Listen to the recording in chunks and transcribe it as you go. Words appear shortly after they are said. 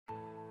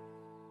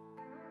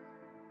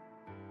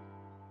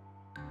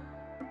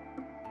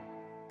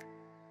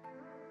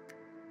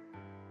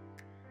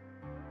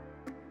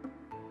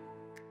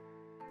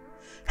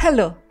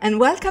Hello and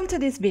welcome to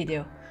this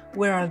video,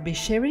 where I'll be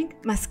sharing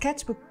my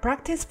sketchbook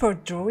practice for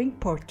drawing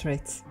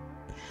portraits.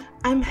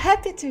 I'm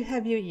happy to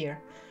have you here.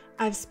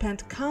 I've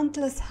spent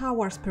countless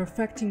hours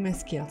perfecting my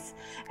skills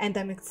and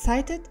I'm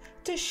excited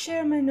to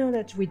share my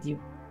knowledge with you.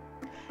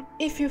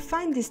 If you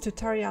find this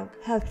tutorial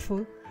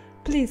helpful,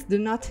 please do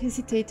not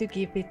hesitate to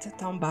give it a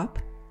thumb up,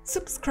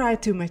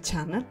 subscribe to my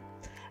channel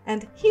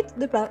and hit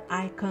the bell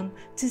icon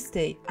to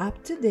stay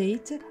up to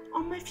date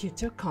on my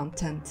future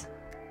content.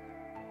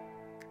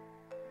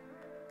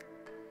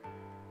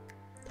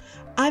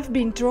 I've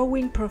been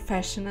drawing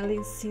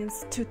professionally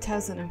since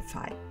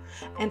 2005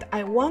 and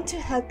I want to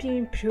help you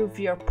improve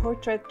your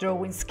portrait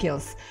drawing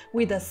skills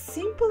with a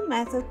simple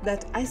method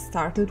that I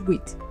started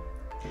with.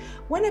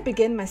 When I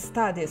began my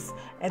studies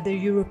at the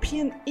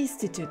European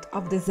Institute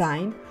of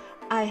Design,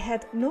 I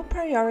had no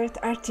prior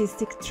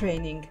artistic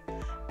training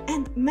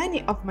and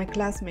many of my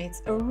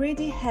classmates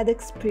already had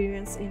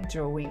experience in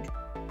drawing.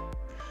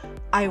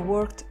 I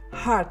worked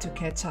hard to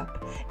catch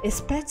up,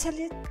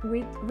 especially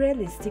with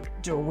realistic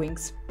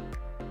drawings.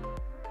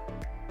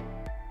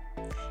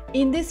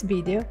 In this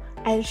video,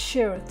 I'll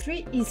share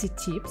 3 easy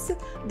tips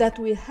that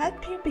will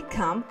help you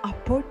become a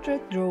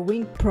portrait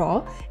drawing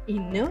pro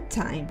in no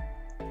time.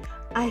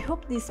 I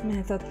hope this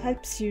method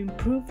helps you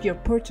improve your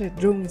portrait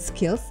drawing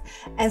skills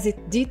as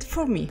it did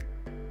for me.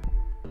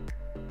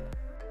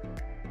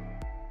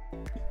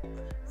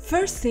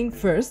 First thing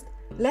first,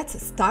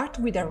 let's start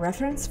with a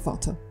reference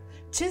photo.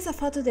 Choose a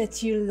photo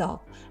that you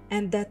love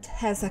and that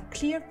has a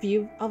clear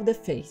view of the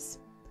face.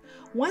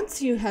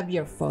 Once you have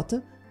your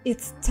photo,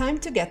 it's time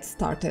to get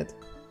started.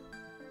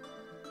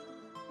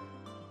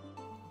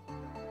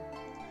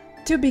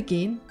 To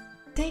begin,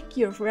 take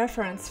your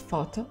reference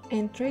photo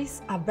and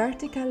trace a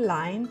vertical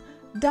line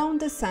down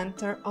the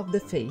center of the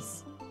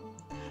face.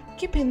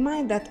 Keep in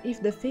mind that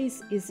if the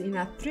face is in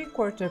a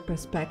 3/4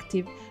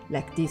 perspective,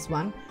 like this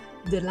one,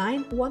 the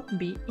line won't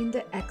be in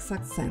the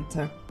exact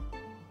center.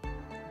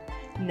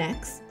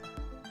 Next,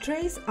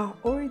 trace a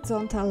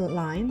horizontal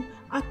line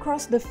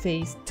across the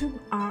face to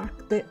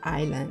arc the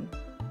eyeline.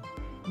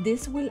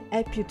 This will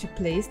help you to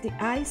place the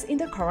eyes in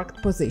the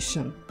correct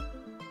position.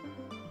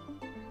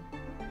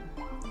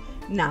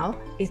 Now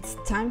it's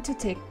time to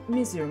take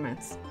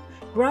measurements.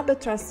 Grab a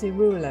trusty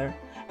ruler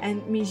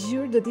and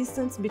measure the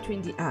distance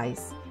between the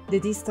eyes, the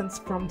distance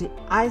from the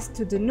eyes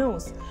to the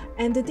nose,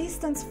 and the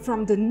distance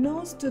from the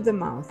nose to the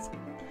mouth.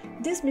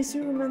 These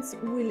measurements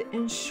will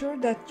ensure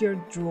that your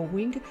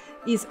drawing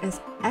is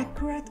as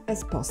accurate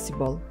as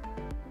possible.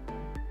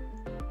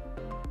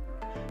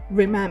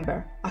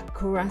 Remember,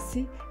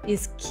 accuracy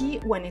is key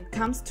when it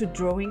comes to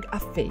drawing a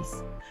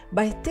face.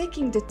 By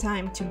taking the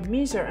time to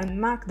measure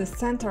and mark the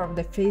center of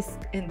the face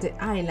and the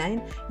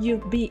eyeline,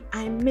 you'll be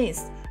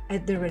amazed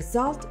at the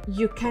result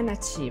you can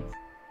achieve.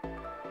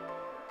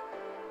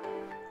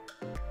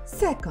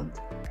 Second,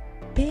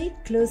 pay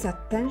close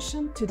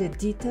attention to the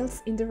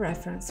details in the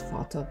reference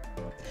photo.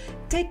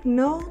 Take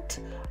note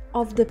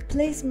of the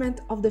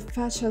placement of the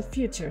facial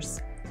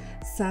features,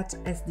 such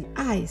as the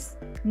eyes,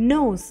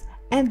 nose,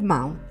 and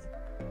mouth.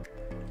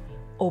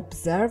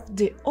 Observe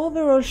the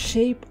overall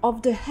shape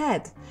of the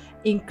head,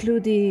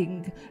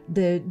 including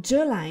the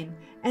jawline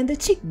and the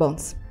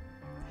cheekbones.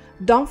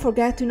 Don't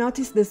forget to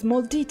notice the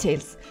small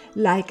details,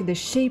 like the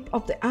shape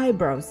of the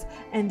eyebrows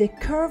and the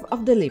curve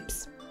of the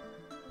lips.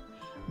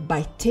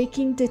 By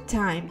taking the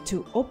time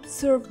to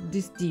observe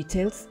these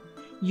details,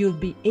 you'll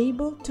be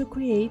able to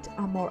create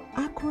a more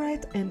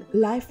accurate and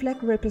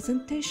lifelike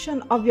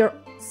representation of your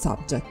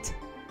subject.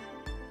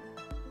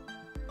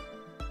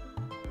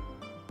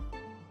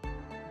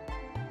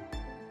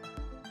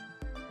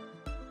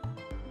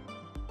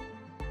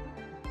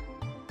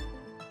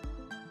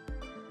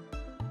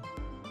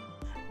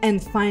 And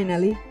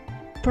finally,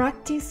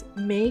 practice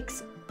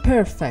makes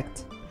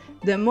perfect.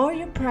 The more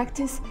you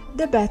practice,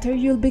 the better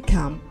you'll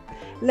become.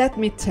 Let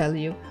me tell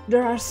you,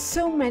 there are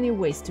so many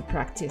ways to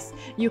practice.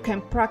 You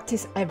can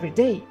practice every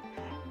day,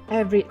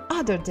 every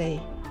other day,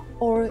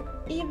 or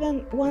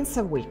even once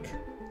a week.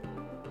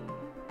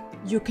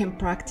 You can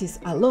practice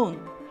alone,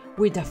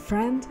 with a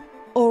friend,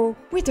 or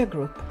with a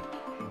group.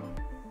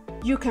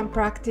 You can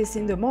practice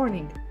in the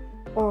morning,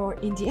 or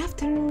in the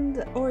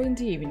afternoon, or in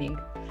the evening.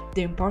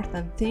 The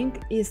important thing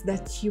is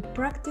that you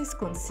practice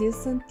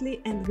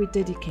consistently and with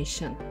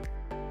dedication.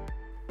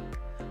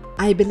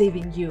 I believe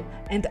in you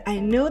and I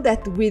know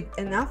that with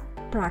enough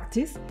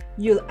practice,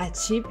 you'll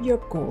achieve your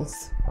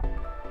goals.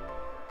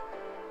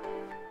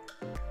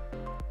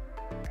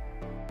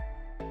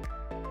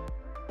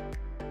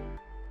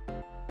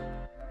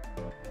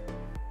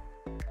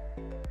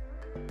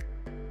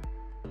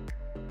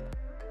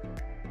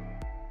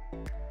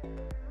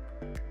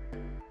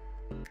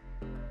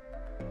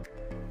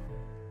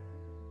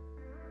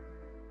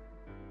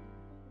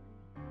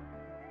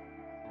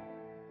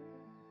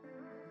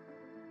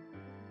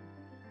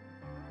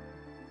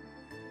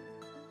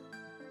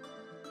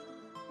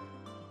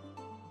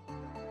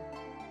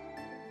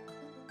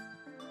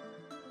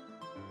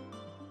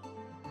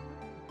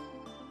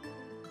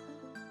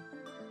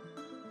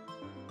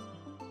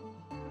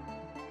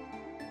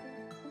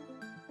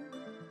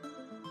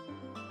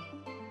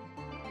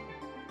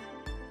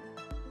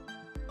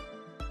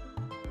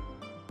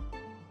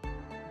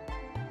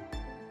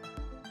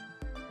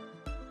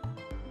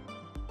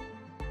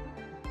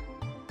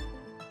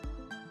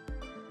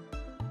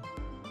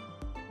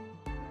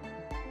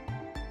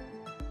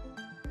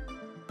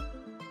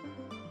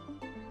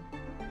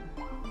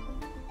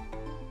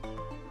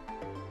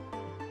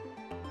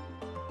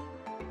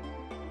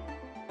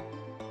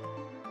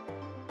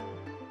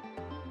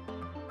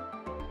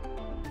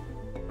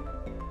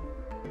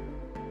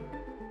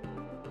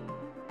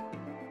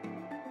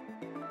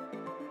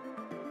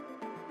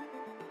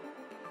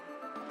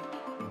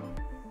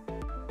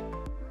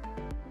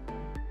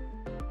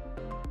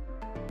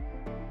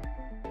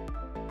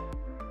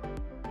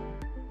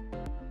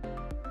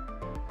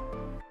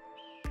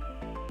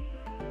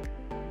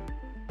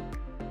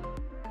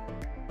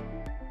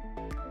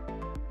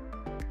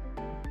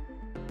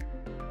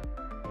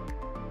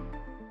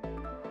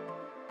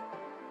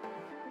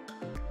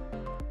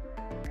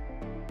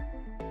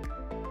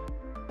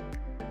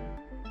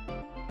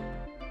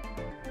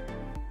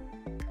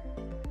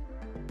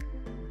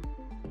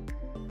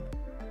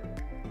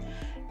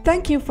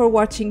 Thank you for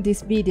watching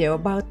this video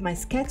about my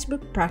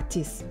sketchbook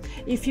practice.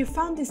 If you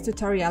found this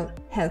tutorial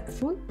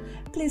helpful,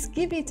 please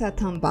give it a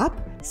thumb up,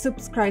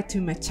 subscribe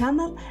to my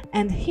channel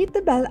and hit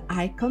the bell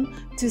icon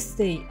to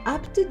stay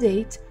up to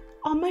date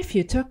on my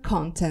future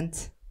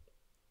content.